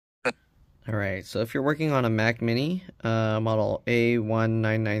Alright, so if you're working on a Mac Mini, model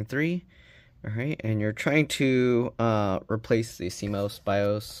A1993, alright, and you're trying to replace the CMOS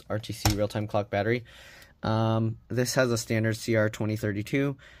BIOS RTC real-time clock battery, this has a standard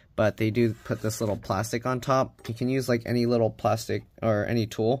CR2032, but they do put this little plastic on top. You can use like any little plastic or any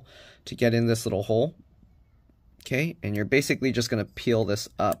tool to get in this little hole. Okay, and you're basically just going to peel this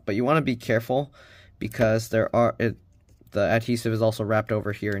up, but you want to be careful because the adhesive is also wrapped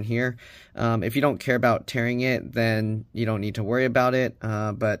over here and here. If you don't care about tearing it, then you don't need to worry about it,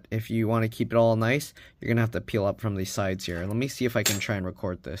 but if you want to keep it all nice, you're going to have to peel up from these sides here. Let me see if I can try and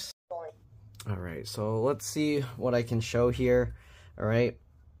record this. Alright, so let's see what I can show here. Alright,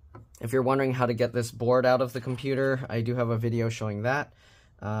 if you're wondering how to get this board out of the computer, I do have a video showing that,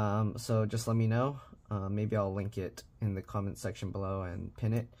 so just let me know. Maybe I'll link it in the comment section below and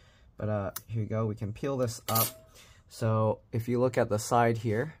pin it. But here you go, we can peel this up. So if you look at the side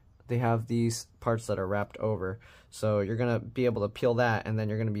here, they have these parts that are wrapped over. So you're going to be able to peel that, and then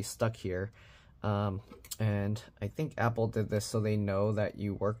you're going to be stuck here. And I think Apple did this so they know that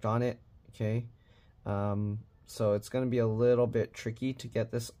you worked on it. Okay, so it's going to be a little bit tricky to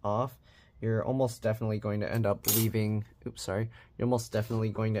get this off. You're almost definitely going to end up leaving, you're almost definitely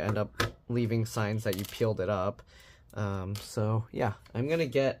going to end up leaving signs that you peeled it up. So yeah, I'm going to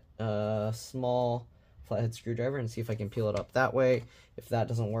get a small flathead screwdriver and see if I can peel it up that way. If that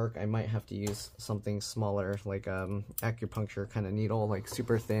doesn't work, I might have to use something smaller, like acupuncture kind of needle, like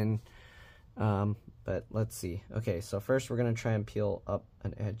super thin. But let's see. Okay, so first we're going to try and peel up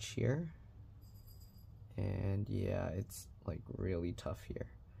an edge here. And yeah, it's like really tough here.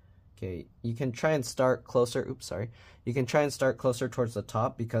 Okay, you can try and start closer, you can try and start closer towards the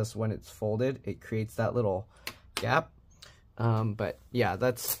top because when it's folded, it creates that little gap. But yeah,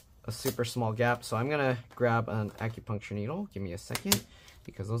 that's a super small gap, so I'm gonna grab an acupuncture needle. Give me a second,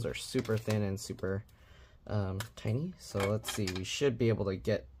 because those are super thin and super tiny. So let's see, we should be able to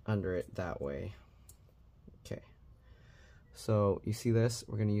get under it that way. Okay, so you see this,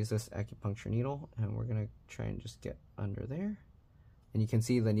 we're gonna use this acupuncture needle and we're gonna try and just get under there. And you can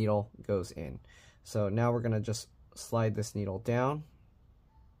see the needle goes in. So now we're gonna just slide this needle down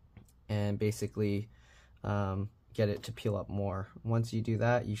and basically get it to peel up more. Once you do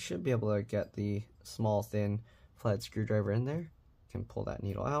that, you should be able to get the small thin flathead screwdriver in there. You can pull that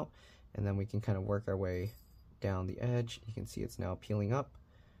needle out, and then we can kind of work our way down the edge. You can see it's now peeling up.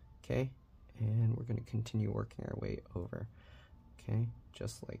 Okay, and we're going to continue working our way over. Okay,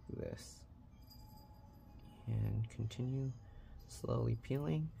 just like this, and continue slowly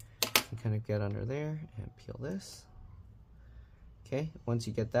peeling. You kind of get under there and peel this. Okay, once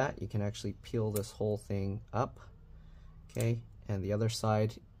you get that, you can actually peel this whole thing up. Okay, and the other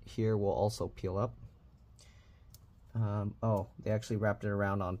side here will also peel up. Oh, they actually wrapped it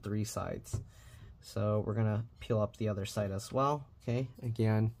around on 3 sides. So we're gonna peel up the other side as well. Okay,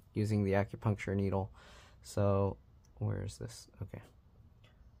 again, using the acupuncture needle. So where is this? Okay,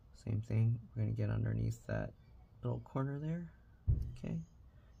 same thing. We're gonna get underneath that little corner there. Okay,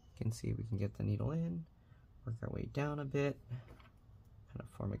 you can see we can get the needle in, work our way down a bit, kind of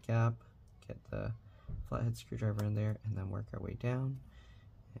form a gap, get the flathead screwdriver in there, and then work our way down,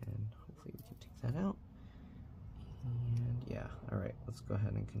 and hopefully we can take that out. And yeah, alright, let's go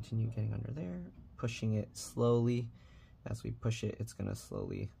ahead and continue getting under there, pushing it slowly. As we push it, it's going to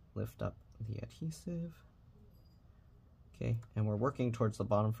slowly lift up the adhesive. Okay, and we're working towards the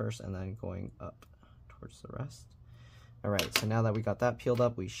bottom first and then going up towards the rest. Alright, so now that we got that peeled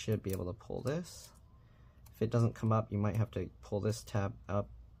up, we should be able to pull this. If it doesn't come up, you might have to pull this tab up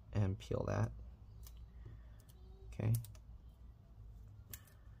and peel that. Okay,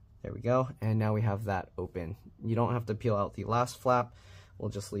 there we go, and now we have that open. You don't have to peel out the last flap, we'll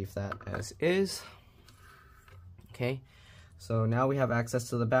just leave that as is. Okay, so now we have access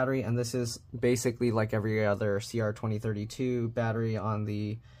to the battery, and this is basically like every other CR2032 battery on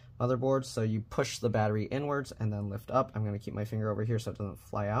the motherboard. So you push the battery inwards and then lift up. I'm going to keep my finger over here so it doesn't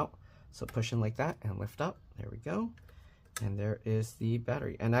fly out. So push in like that and lift up. There we go. And there is the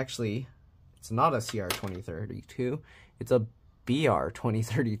battery. And actually, it's not a CR2032. It's a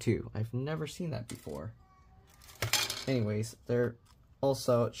BR2032. I've never seen that before. Anyways, they're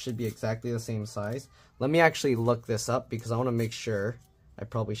also, it should be exactly the same size. Let me actually look this up because I want to make sure. I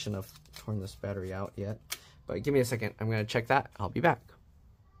probably shouldn't have torn this battery out yet. But give me a second. I'm going to check that. I'll be back.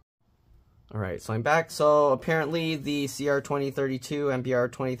 Alright, so I'm back. So apparently the CR2032 and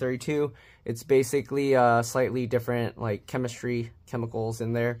BR2032, it's basically slightly different like chemicals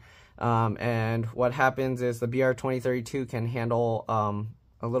in there. And what happens is the BR2032 can handle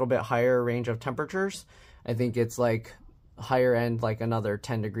a little bit higher range of temperatures. I think it's like higher end, like another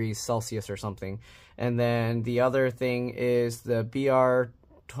 10 degrees Celsius or something. And then the other thing is the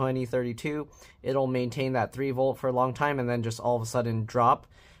BR2032. It'll maintain that 3 volt for a long time and then just all of a sudden drop.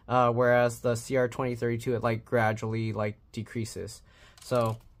 Whereas the CR2032, it like gradually like decreases.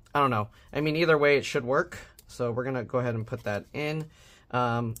 So I don't know. I mean, either way it should work. So we're gonna go ahead and put that in.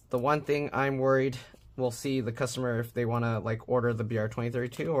 The one thing I'm worried, we'll see the customer if they want to like order the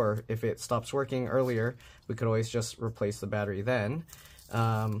BR2032, or if it stops working earlier, we could always just replace the battery then,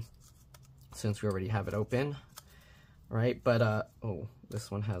 since we already have it open, right? But oh, this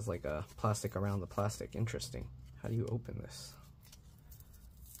one has like a plastic around the plastic. Interesting. How do you open this?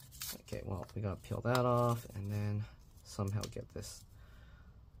 Okay, well, we gotta peel that off and then somehow get this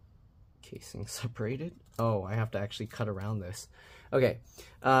casing separated. Oh, I have to actually cut around this. Okay,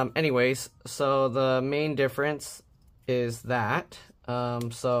 anyways, so the main difference is that,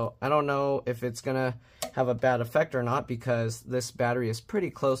 so I don't know if it's gonna have a bad effect or not, because this battery is pretty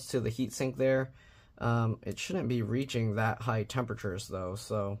close to the heatsink there. It shouldn't be reaching that high temperatures though,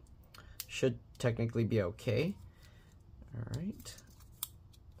 so should technically be okay. All right.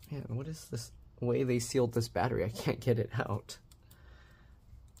 Man, what is this way they sealed this battery? I can't get it out.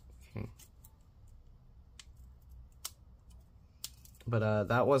 Okay. But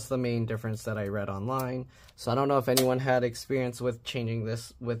that was the main difference that I read online. So I don't know if anyone had experience with changing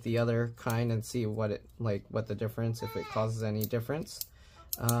this with the other kind and see what it what the difference, if it causes any difference.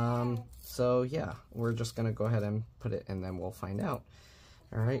 So yeah, we're just gonna go ahead and put it and then we'll find out.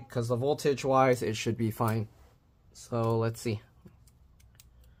 All right, because the voltage wise it should be fine. So let's see.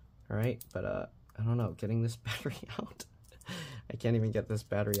 All right, but I don't know, getting this battery out. I can't even get this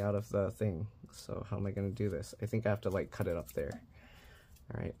battery out of the thing. So how am I gonna do this? I think I have to like cut it up there.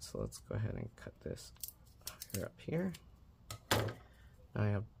 All right, so let's go ahead and cut this up here. Now I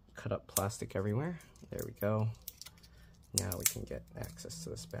have cut up plastic everywhere. There we go. Now we can get access to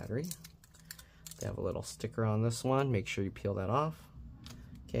this battery. They have a little sticker on this one. Make sure you peel that off.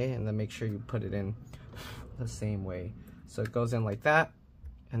 Okay, and then make sure you put it in the same way. So it goes in like that,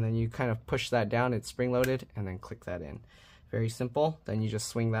 and then you kind of push that down, it's spring-loaded, and then click that in. Very simple. Then you just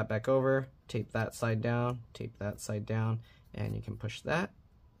swing that back over, tape that side down, and you can push that.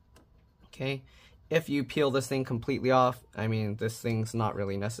 Okay, if you peel this thing completely off, I mean, this thing's not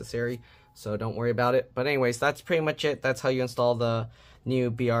really necessary, so don't worry about it. But anyways, that's pretty much it. That's how you install the new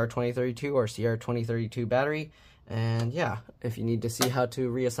BR2032 or CR2032 battery. And yeah, if you need to see how to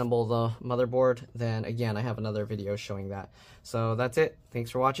reassemble the motherboard, then again, I have another video showing that. So that's it.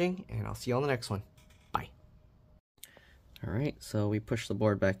 Thanks for watching, and I'll see you on the next one. Bye. All right, so we push the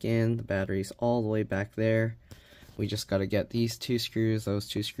board back in. The battery's all the way back there. We just got to get these 2 screws, those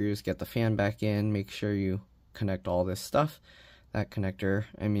 2 screws, get the fan back in, make sure you connect all this stuff. That connector,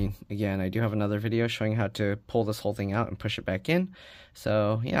 I mean, again, I do have another video showing how to pull this whole thing out and push it back in.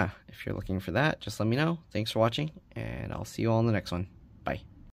 So yeah, if you're looking for that, just let me know. Thanks for watching, and I'll see you all in the next one.